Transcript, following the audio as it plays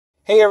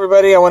Hey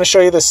everybody, I want to show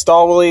you the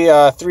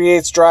Stahlwille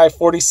 3/8 drive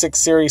 46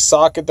 series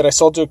socket that I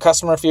sold to a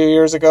customer a few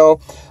years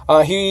ago.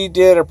 He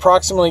did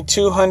approximately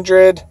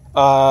 200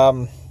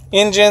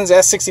 engines,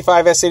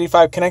 S65,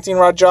 S85 connecting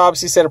rod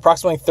jobs. He said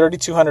approximately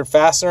 3,200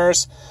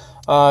 fasteners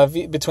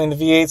between the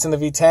V8s and the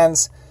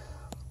V10s.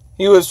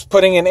 He was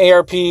putting in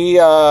ARP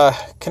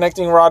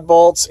connecting rod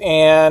bolts,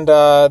 and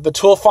the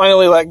tool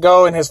finally let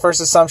go, and his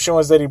first assumption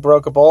was that he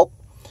broke a bolt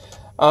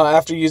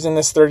after using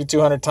this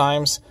 3,200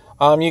 times.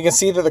 You can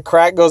see that the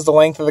crack goes the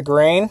length of the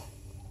grain.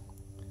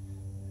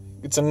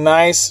 It's a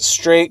nice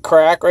straight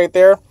crack right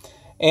there.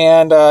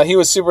 And he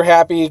was super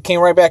happy. He came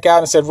right back out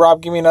and said,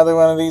 "Rob, give me another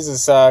one of these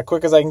as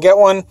quick as I can get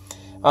one."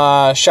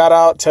 Shout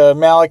out to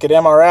Malik at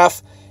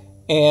MRF.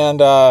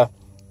 And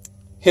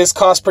his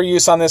cost per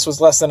use on this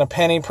was less than a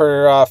penny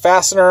per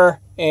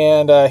fastener.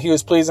 And he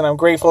was pleased, and I'm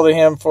grateful to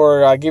him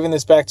for giving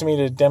this back to me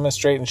to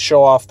demonstrate and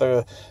show off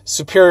the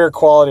superior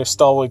quality of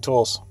Stahlwille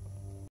tools.